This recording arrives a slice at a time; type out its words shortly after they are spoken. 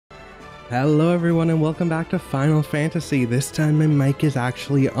Hello everyone and welcome back to Final Fantasy. This time my mic is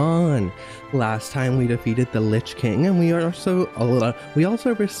actually on. Last time we defeated the Lich King and we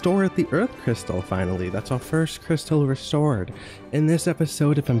also restored the Earth Crystal finally. That's our first crystal restored. In this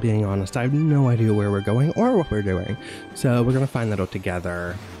episode, if I'm being honest, I have no idea where we're going or what we're doing. So we're gonna find that out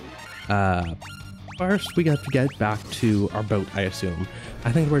together. First we got to get back to our boat, I assume.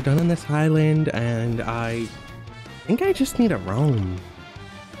 I think we're done on this island and I think I just need to roam.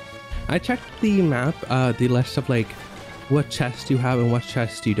 I checked the map, the list of like what chests you have and what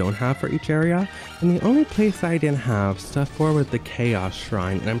chests you don't have for each area, and the only place I didn't have stuff for was the Chaos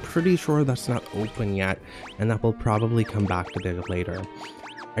Shrine, and I'm pretty sure that's not open yet, and that will probably come back to there later.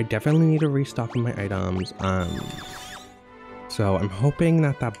 I definitely need to restock on my items, so I'm hoping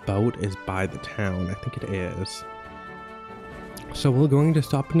that that boat is by the town. I think it is. So we're going to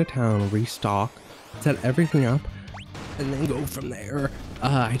stop in the town, restock, set everything up, and then go from there.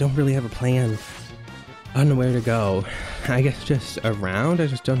 I don't really have a plan on where to go. I guess just around. I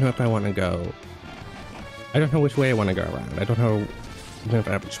just don't know if I want to go. I don't know which way I want to go around. I don't know even if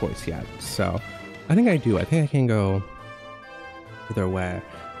I have a choice yet. So I think I do. I think I can go either way.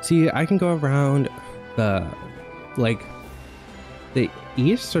 See, I can go around the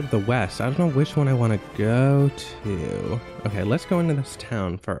east or the west. I don't know which one I want to go to. Okay, let's go into this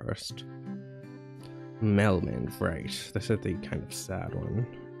town first. Melman, right. This is the kind of sad one.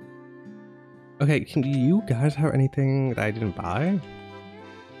 Okay, can you guys have anything that I didn't buy?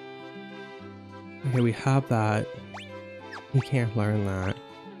 Okay, we have that. You can't learn that.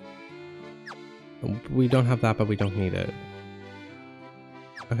 We don't have that, but we don't need it.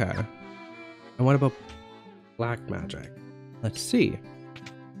 Okay. And what about black magic? Let's see.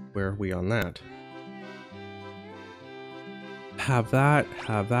 Where are we on that? Have that,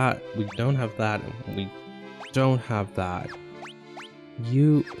 we don't have that, and we don't have that.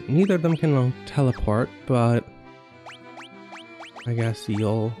 Neither of them can teleport, but I guess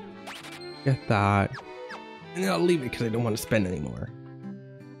you'll get that. And I'll leave it because I don't want to spend anymore.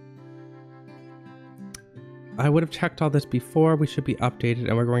 I would have checked all this before. We should be updated,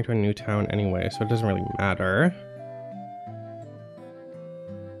 and we're going to a new town anyway, so it doesn't really matter.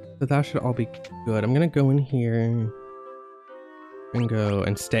 So that should all be good. I'm gonna go in here and go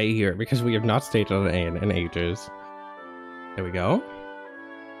and stay here because we have not stayed on an inn in ages. There we go.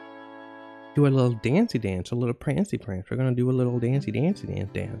 Do a little dancey dance, a little prancy prance. We're gonna do a little dancey dance.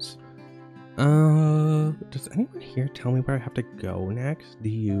 Does anyone here tell me where I have to go next? Do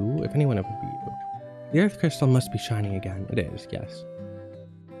you? If anyone, it would be you. The Earth Crystal must be shining again. It is, yes.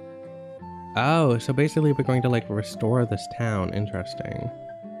 Oh, so basically we're going to like restore this town. Interesting.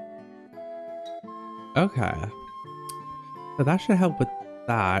 Okay. So that should help with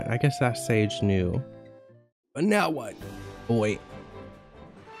that. I guess that Sage knew. But now what? Oh, wait.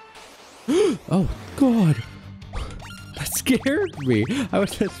 Oh, God. That scared me. I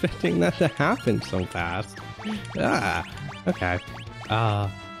wasn't expecting that to happen so fast. Ah, okay. I'm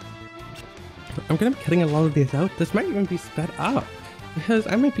gonna be cutting a lot of these out. This might even be sped up. Because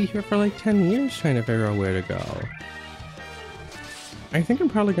I might be here for like 10 years trying to figure out where to go. I think I'm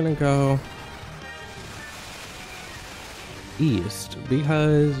probably gonna go east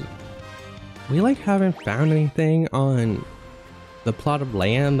because we like haven't found anything on the plot of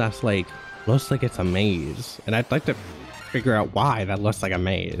land that's like looks like it's a maze, and I'd like to figure out why that looks like a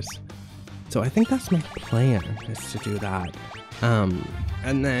maze. So I think that's my plan, is to do that.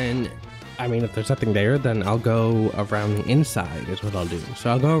 And then I mean, if there's nothing there, then I'll go around the inside is what I'll do.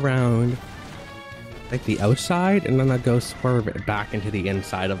 So I'll go around like the outside and then I'll go swerve it back into the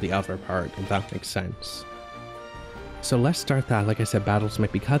inside of the other part, if that makes sense. So let's start that. Like I said, battles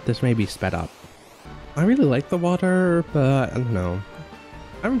might be cut. This may be sped up. I really like the water, but I don't know.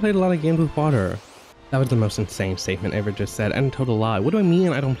 I haven't played a lot of games with water. That was the most insane statement I ever just said, and a total lie. What do I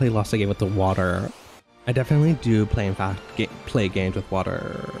mean I don't play lots of games with the water? I definitely do play, in fact, play games with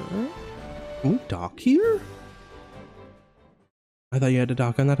water. Can we dock here? I thought you had to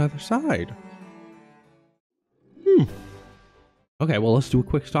dock on that other side. Okay, well, let's do a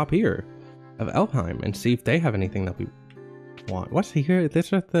quick stop here of Elfheim and see if they have anything that we want. What's here?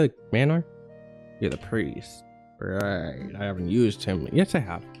 This is the manor? You're the priest. Right. I haven't used him. Yes, I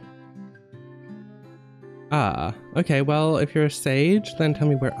have. Okay, well, if you're a sage, then tell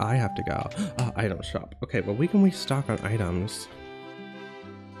me where I have to go. Item shop. Okay, well, we can restock on items.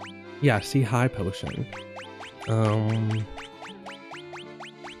 Yeah, see high potion. I'm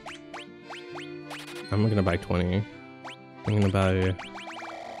gonna buy 20. I'm gonna buy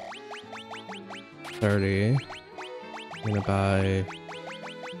 30. I'm gonna buy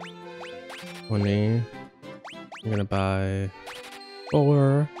 20. I'm gonna buy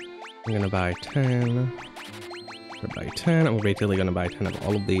 4. I'm gonna buy 10. Buy 10. I'm basically gonna buy 10 of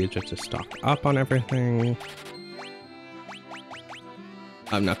all of these just to stock up on everything.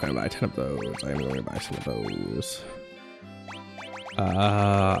 I'm not gonna buy 10 of those. I am going to buy some of those.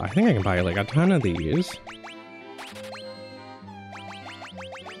 I think I can buy like a ton of these.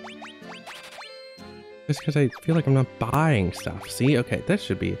 Just because I feel like I'm not buying stuff. See? Okay, this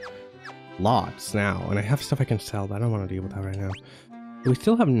should be lots now. And I have stuff I can sell, but I don't want to deal with that right now. We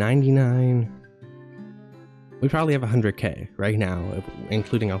still have 99. We probably have 100k right now,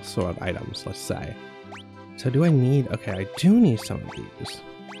 including all sort of items, let's say. So do I need... Okay, I do need some of these.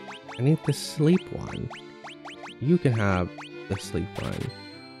 I need the sleep one. You can have the sleep one.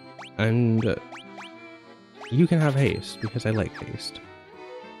 And you can have haste, because I like haste.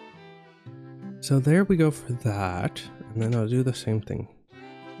 So there we go for that. And then I'll do the same thing.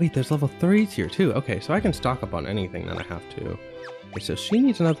 Wait, there's level 3s here too. Okay, so I can stock up on anything that I have to. Okay, so she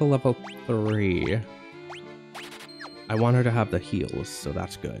needs another level 3. I want her to have the heals, so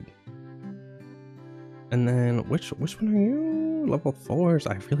that's good. And then, which one are you? Level 4s?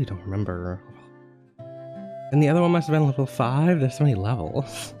 I really don't remember. And the other one must have been level 5? There's so many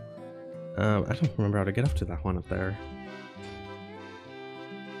levels. I don't remember how to get up to that one up there.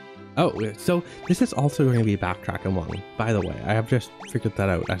 Oh, so this is also going to be backtracking one. By the way, I have just figured that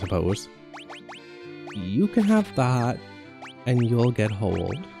out, I suppose. You can have that, and you'll get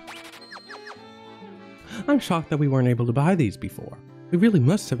hold. I'm shocked that we weren't able to buy these before. We really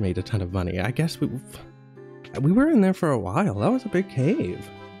must have made a ton of money. I guess we were in there for a while. That was a big cave.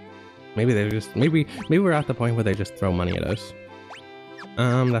 Maybe they just maybe we're at the point where they just throw money at us.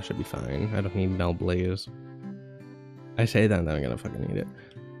 That should be fine. I don't need Mel Blaze. I say that, then I'm gonna fucking need it.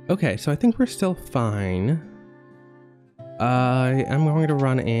 Okay, so I think we're still fine. I am going to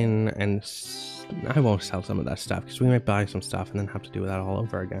run in and I won't sell some of that stuff because we might buy some stuff and then have to do that all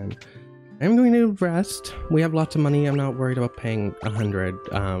over again. I'm going to rest. We have lots of money. I'm not worried about paying 100.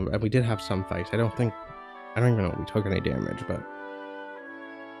 And we did have some fights. I don't even know if we took any damage,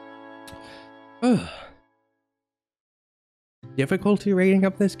 but... Difficulty rating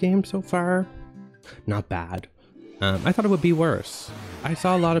of this game so far? Not bad. I thought it would be worse. I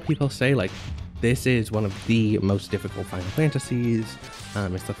saw a lot of people say, like, this is one of the most difficult Final Fantasies.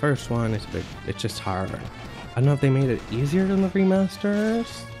 It's the first one. It's just hard. I don't know if they made it easier than the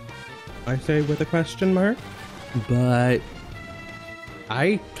remasters. I say with a question mark, but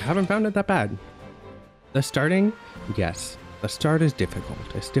I haven't found it that bad. The starting, yes, the start is difficult.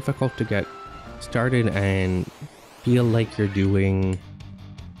 It's difficult to get started and feel like you're doing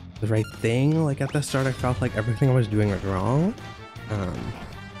the right thing. Like at the start, I felt like everything I was doing was wrong.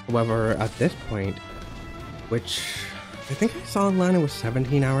 However, at this point, which I think I saw online, it was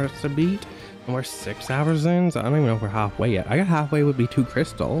 17 hours to beat, and we're 6 hours in, so I don't even know if we're halfway yet. I got halfway would be 2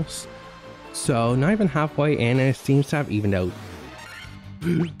 crystals. So not even halfway in, and it seems to have evened out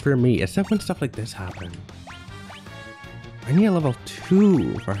for me, except when stuff like this happens. I need a level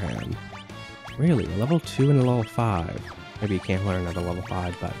 2 for him. Really, a level 2 and a level 5. Maybe you can't learn at a level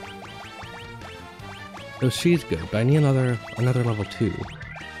 5, but... So she's good, but I need another level 2.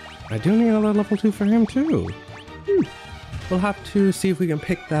 I do need another level 2 for him too. We'll have to see if we can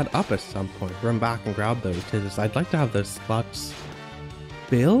pick that up at some point. Run back and grab those, because I'd like to have those slots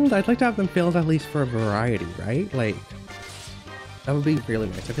filled. I'd like to have them filled at least for a variety, right? Like, that would be really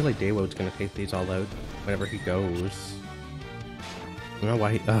nice. I feel like Dawode's gonna take these all out whenever he goes. I don't know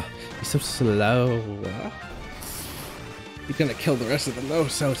why he's so slow. He's gonna kill the rest of them though,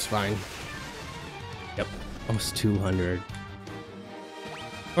 so it's fine. Yep, almost 200.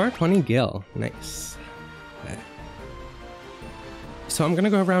 420 gil, nice. Okay. So I'm gonna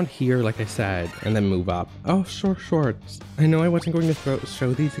go around here, like I said, and then move up. Oh, shorts. I know I wasn't going to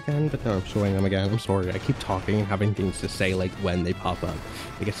show these again, but no, I'm showing them again. I'm sorry, I keep talking and having things to say like when they pop up.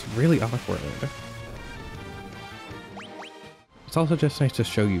 It gets really awkward. It's also just nice to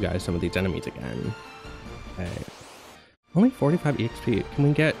show you guys some of these enemies again. Okay. Only 45 EXP. Can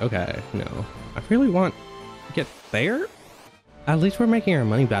we get... Okay, no. I really want to get there? At least we're making our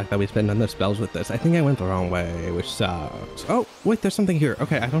money back that we spent on the spells with this. I think I went the wrong way, which sucks. Oh, wait, there's something here.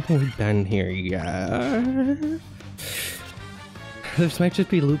 Okay, I don't think we've been here yet. This might just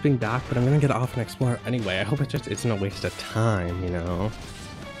be looping back, but I'm gonna get off and explore anyway. I hope it just isn't a waste of time, you know?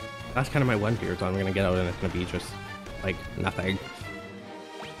 That's kind of my one fear, so I'm gonna get out and it's gonna be just, like, nothing.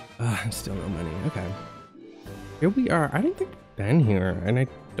 Still no money. Okay. Here we are. I don't think we've been here, and I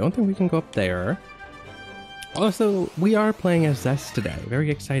don't think we can go up there. Also, we are playing as Zest today.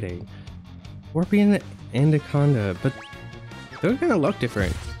 Very exciting. Scorpion and Anaconda, but they're gonna look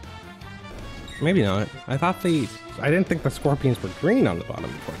different. Maybe not. I didn't think the scorpions were green on the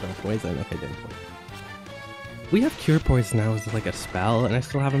bottom before. Don't poison if I did. We have Cure Poison now as like a spell, and I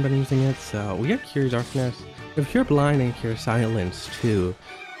still haven't been using it, so we have Cure Darkness. We have Cure Blind and Cure Silence too.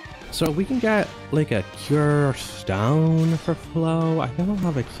 So we can get like a Cure Stone for Flow. I think I'll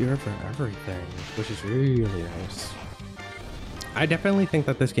have a Cure for everything, which is really nice. I definitely think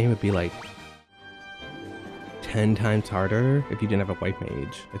that this game would be like 10 times harder if you didn't have a White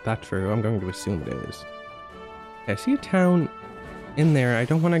Mage. If that's true, I'm going to assume it is. Okay, I see a town in there.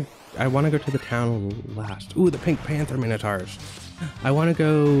 I want to go to the town last. Ooh, the Pink Panther Minotaurs. I want to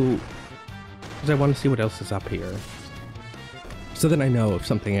go because I want to see what else is up here. So then I know if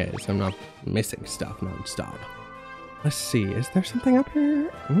something is. I'm not missing stuff non-stop. Let's see, is there something up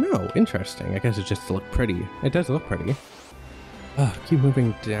here? No, interesting. I guess it just looks pretty. It does look pretty. Keep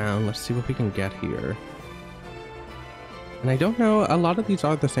moving down. Let's see what we can get here. And I don't know, a lot of these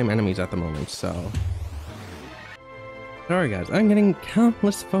are the same enemies at the moment, so... Sorry guys, I'm getting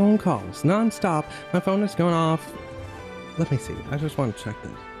countless phone calls, non-stop. My phone is going off. Let me see, I just want to check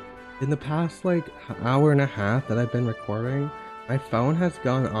this. In the past, like, hour and a half that I've been recording, my phone has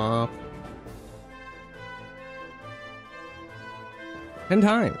gone off 10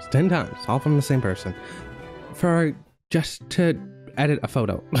 times, all from the same person. For just to edit a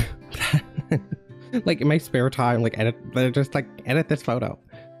photo. Like in my spare time, like edit this photo.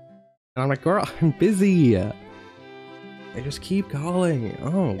 And I'm like, girl, I'm busy. They just keep calling.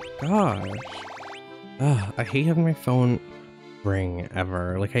 Oh gosh. I hate having my phone ring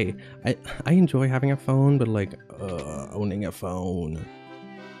ever. Like, hey, I enjoy having a phone, but like, owning a phone.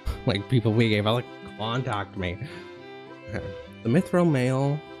 Like people being able to contact me. Okay. The Mithril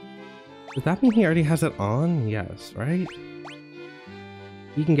Mail. Does that mean he already has it on? Yes, right?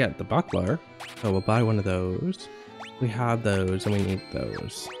 You can get the Buckler. So we'll buy one of those. We have those and we need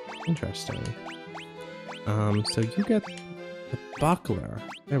those. Interesting. So you get the Buckler.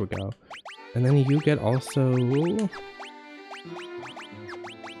 There we go. And then you get also...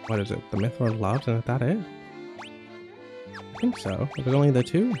 What is it? The Mithril Gloves? And is that it? I think so. Is it only the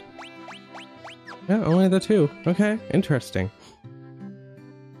two? Yeah, only the two. Okay, interesting.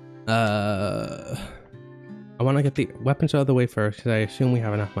 I want to get the weapons out of the way first because I assume we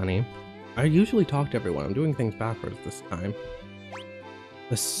have enough money. I usually talk to everyone. I'm doing things backwards this time.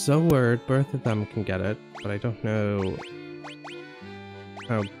 The sword, both of them can get it, but I don't know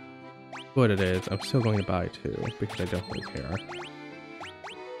how good it is. I'm still going to buy two because I don't really care.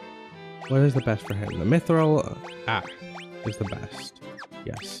 What is the best for him? The Mithril is the best.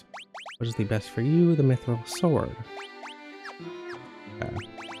 Yes. What is the best for you? The Mithril sword. Okay.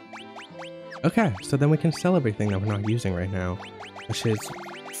 Okay, so then we can sell everything that we're not using right now, which is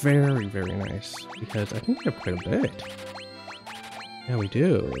very, very nice, because I think we have quite a bit. Yeah, we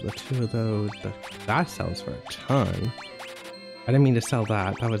do. The two of those, that sells for a ton. I didn't mean to sell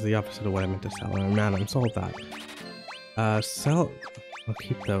that. That was the opposite of what I meant to sell, and I'm mad I sold that. I'll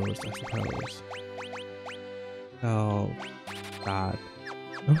keep those, I suppose. Sell that.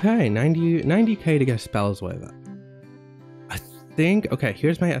 Okay, 90k to get spells with. Okay,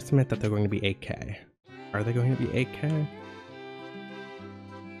 here's my estimate that they're going to be 8k. Are they going to be 8k?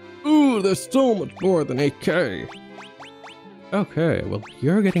 Ooh, there's so much more than 8k. Okay, well,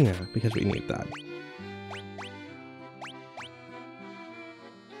 you're getting that because we need that.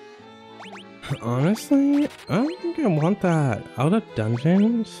 Honestly, I don't think I want that out of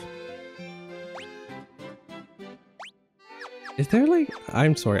dungeons. Is there like...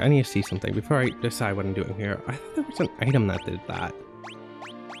 I'm sorry, I need to see something before I decide what I'm doing here. I thought there was an item that did that.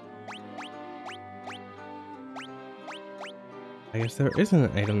 I guess there isn't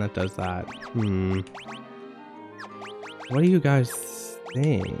an item that does that. What do you guys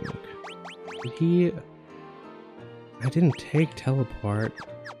think? Did he... I didn't take teleport.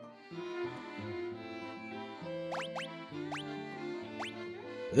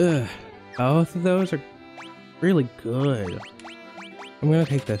 Ugh. Both of those are really good. I'm gonna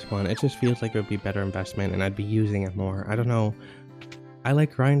take this one. It just feels like it would be better investment and I'd be using it more. I don't know. I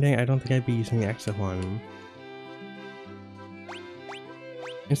like grinding. I don't think I'd be using the exit one.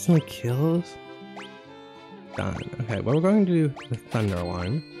 Instantly kills? Done. Okay, well, we're going to do the thunder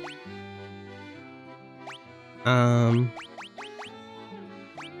one.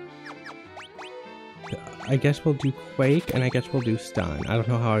 I guess we'll do quake and I guess we'll do stun. I don't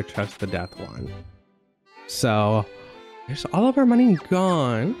know how I trust the death one. So, there's all of our money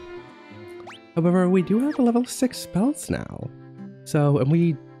gone. However, we do have a level 6 spells now. So, and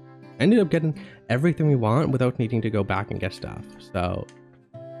we ended up getting everything we want without needing to go back and get stuff. So,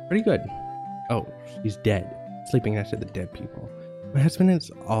 pretty good. Oh, he's dead. Sleeping next to the dead people. My husband is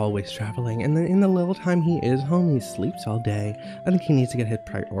always traveling, and then in the little time he is home, he sleeps all day. I think he needs to get his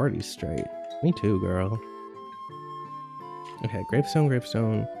priorities straight. Me too, girl. Okay, gravestone,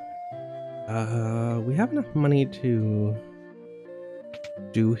 gravestone. We have enough money to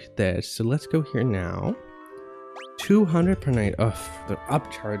do this, so let's go here now. 200 per night. Ugh, they're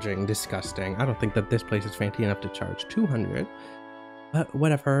upcharging. Disgusting. I don't think that this place is fancy enough to charge 200. But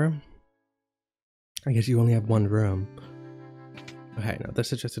whatever. I guess you only have one room. Okay, no,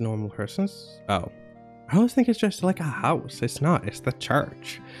 this is just a normal person's. Oh. I always think it's just like a house. It's not. It's the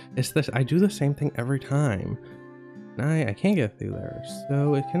church. It's this. I do the same thing every time. And I can't get through there.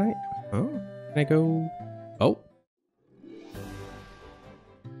 So can I? Oh, can I go? Oh.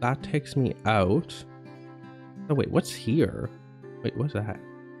 That takes me out. Oh wait, what's here? Wait, what's that?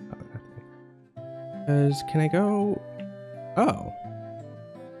 Oh, nothing. Because can I go? Oh.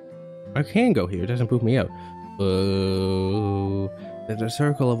 I can go here. It doesn't poop me out. Oh. There's a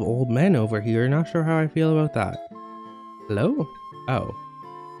circle of old men over here. Not sure how I feel about that. Hello? Oh.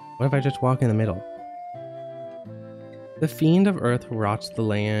 What if I just walk in the middle? The fiend of earth rots the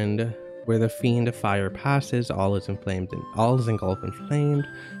land. Where the fiend of fire passes, all is inflamed and all is engulfed and flamed.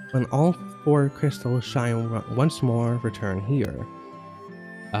 When all four crystals shine once more, return here.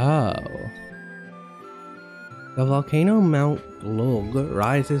 Oh. The volcano Mount Lug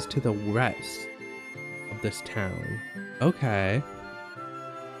rises to the west of this town. Okay.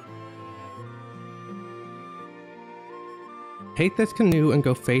 Take this canoe and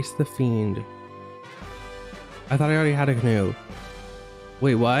go face the fiend. I thought I already had a canoe.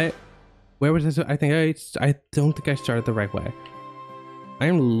 Wait, what? Where was this? I don't think I started the right way. I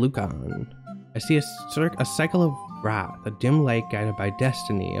am Lucan. I see a cycle of wrath, a dim light guided by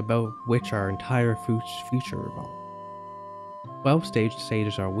destiny, above which our entire future revolves. 12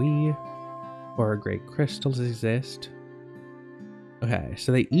 stages are we, 4 great crystals exist. Okay,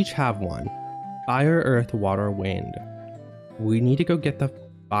 so they each have one. Fire, earth, water, wind. We need to go get the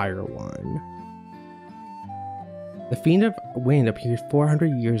fire one. The Fiend of Wind appeared 400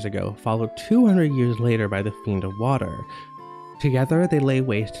 years ago, followed 200 years later by the Fiend of Water. Together, they lay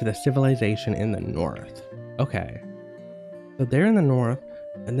waste to the civilization in the north. Okay. So they're in the north,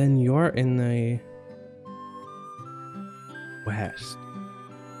 and then you're in the west.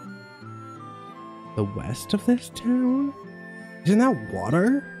 The west of this town? Isn't that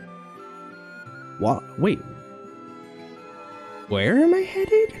water? What? Wait. Where am I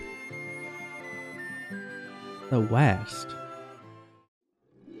headed? The west.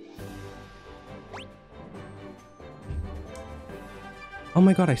 Oh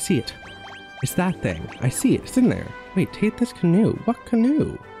my god, I see it. It's that thing. I see it. It's in there. Wait, take this canoe. What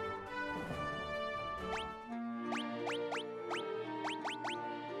canoe?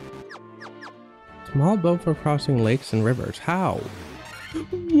 Small boat for crossing lakes and rivers. How? I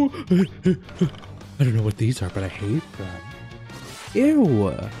don't know what these are, but I hate them.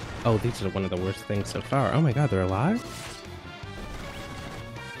 Ew. Oh, these are one of the worst things so far. Oh my god, they're alive?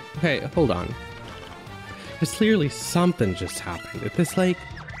 Okay, hold on. There's clearly something just happened. Is this like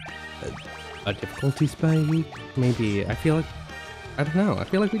a difficulty spike? Maybe. I feel like, I don't know. I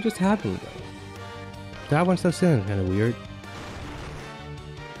feel like we just had one. That one so soon is kind of weird.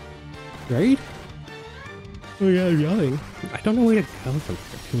 Right? Oh yeah, I'm yelling. I don't know where to go from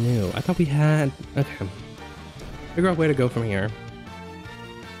here. Canoe. I thought we had. Okay. Figure out where to go from here.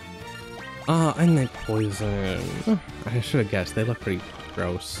 And they poison. I should have guessed. They look pretty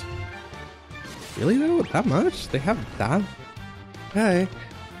gross. Really though? That much? They have that? Okay.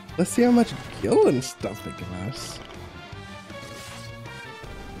 Let's see how much gil and stuff they give us.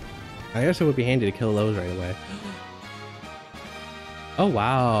 I guess it would be handy to kill those right away. Oh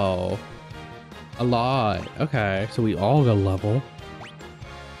wow. A lot. Okay, so we all got level.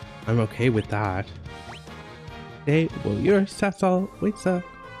 I'm okay with that. Hey, well you're Cecil. Wait, sir.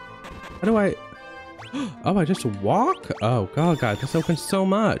 How do I... Oh, I just walk? Oh god, guys, this opens so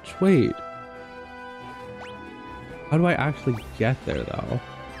much. Wait. How do I actually get there though?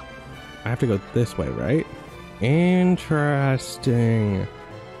 I have to go this way, right? Interesting.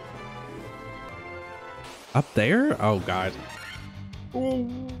 Up there? Oh god. Oh.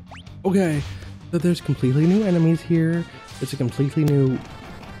 Okay. So there's completely new enemies here. There's a completely new...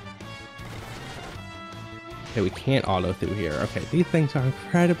 Okay, we can't auto through here. Okay, these things are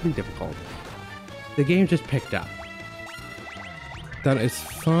incredibly difficult. The game just picked up. That is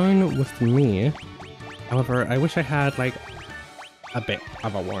fine with me. However, I wish I had like a bit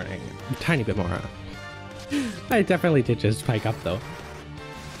of a warning. A tiny bit more. I definitely did just spike up though.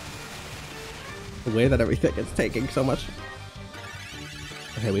 The way that everything is taking so much.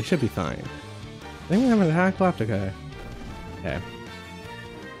 Okay, we should be fine. I think we have an attack left. Okay. Okay.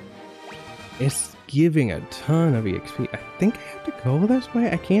 It's giving a ton of EXP. I think I have to go this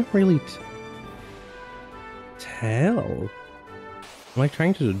way. I can't really tell. I'm like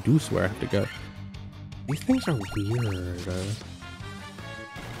trying to deduce where I have to go. These things are weird.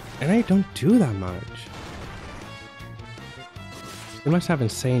 And I don't do that much. They must have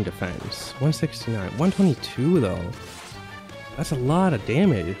insane defense. 169. 122 though. That's a lot of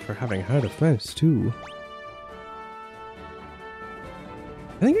damage for having high defense too.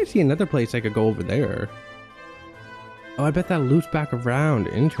 I think I see another place I could go over there. Oh, I bet that loops back around.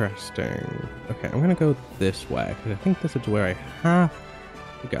 Interesting. Okay, I'm gonna go this way, because I think this is where I have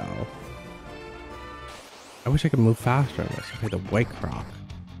to go. I wish I could move faster in this. Okay, the white croc.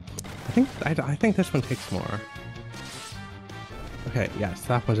 I think this one takes more. Okay, yes,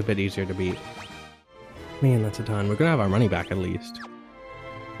 that one's a bit easier to beat. Man, that's a ton. We're gonna have our money back at least.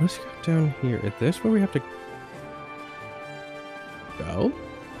 Let's go down here. Is this where we have to go?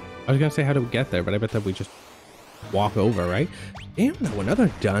 I was gonna say how do we get there, but I bet that we just walk over, right? Damn, no,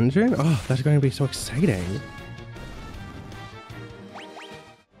 another dungeon? Oh, that's going to be so exciting.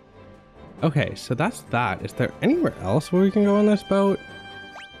 Okay, so that's that. Is there anywhere else where we can go on this boat?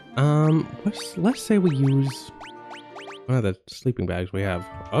 Let's say we use one of the sleeping bags we have.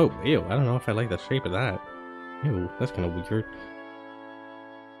 Oh, ew, I don't know if I like the shape of that. Ew, that's kind of weird.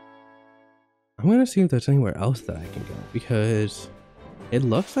 I'm gonna see if there's anywhere else that I can go, because it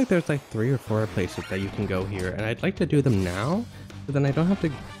looks like there's like 3 or 4 places that you can go here, and I'd like to do them now, so then I don't have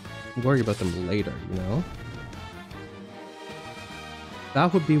to worry about them later, you know?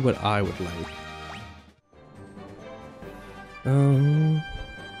 That would be what I would like.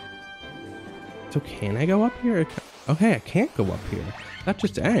 So can I go up here? Okay, I can't go up here. That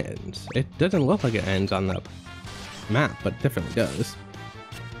just ends. It doesn't look like it ends on the map, but it definitely does.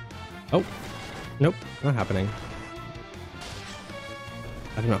 Oh, nope, not happening.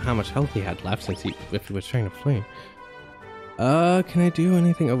 I don't know how much health he had left since if he was trying to flee. Can I do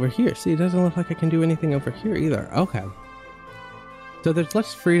anything over here? See, it doesn't look like I can do anything over here either. Okay. So there's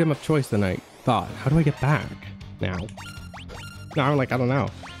less freedom of choice than I thought. How do I get back now? No, I'm like, I don't know.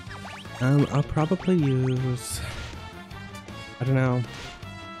 I'll probably use... I don't know.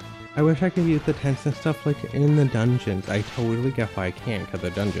 I wish I could use the tents and stuff like in the dungeons. I totally get why I can't because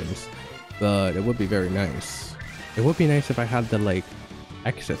they're dungeons. But it would be very nice. It would be nice if I had the, like,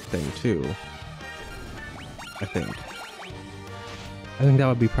 exit thing too. I think that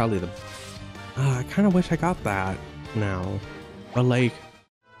would be probably the... I kind of wish I got that now. But, like,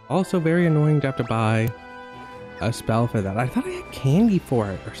 also very annoying to have to buy a spell for that. I thought I had candy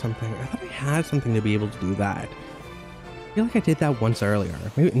for it or something. I thought I had something to be able to do that. I feel like I did that once earlier.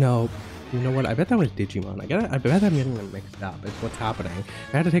 Maybe, no. You know what? I bet that was Digimon. I bet I'm getting them mixed up. It's what's happening.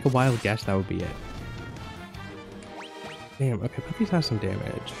 If I had to take a wild guess, that would be it. Damn, okay, puppies have some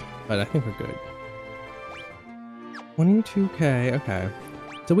damage, but I think we're good. 22k, okay.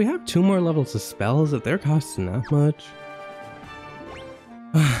 So we have 2 more levels of spells if they're costing that much.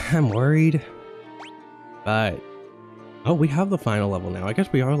 I'm worried. But, oh, we have the final level now. I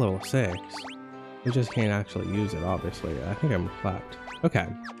guess we are level 6. We just can't actually use it, obviously. I think I'm clapped. Okay.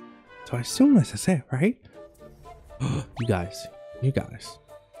 So I assume this is it, right? You guys.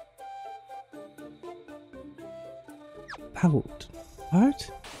 What?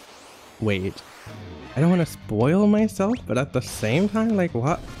 Wait. I don't want to spoil myself, but at the same time, like,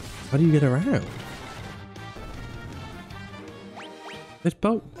 what? How do you get around? This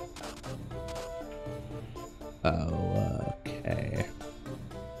boat. Oh, okay.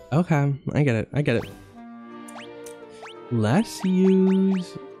 Okay, I get it. Let's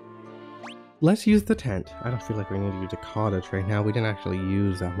use the tent. I don't feel like we need to use a cottage right now. We didn't actually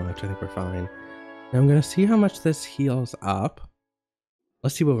use that much. I think we're fine. Now I'm gonna see how much this heals up.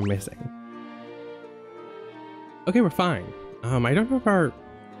 Let's see what we're missing. Okay, we're fine. I don't know if our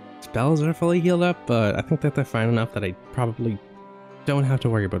spells are fully healed up, but I think that they're fine enough that I probably don't have to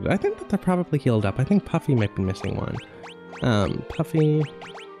worry about it. I think that they're probably healed up. I think Puffy might be missing one. Puffy...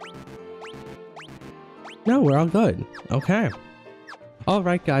 No, we're all good. Okay.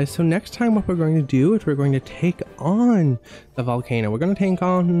 Alright guys, so next time what we're going to do is we're going to take on the volcano. We're going to take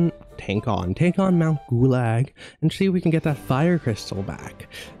on Mount Gulag and see if we can get that fire crystal back.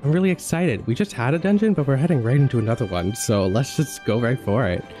 I'm really excited. We just had a dungeon, but we're heading right into another one, so let's just go right for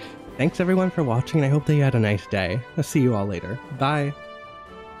it. Thanks everyone for watching, and I hope that you had a nice day. I'll see you all later. Bye!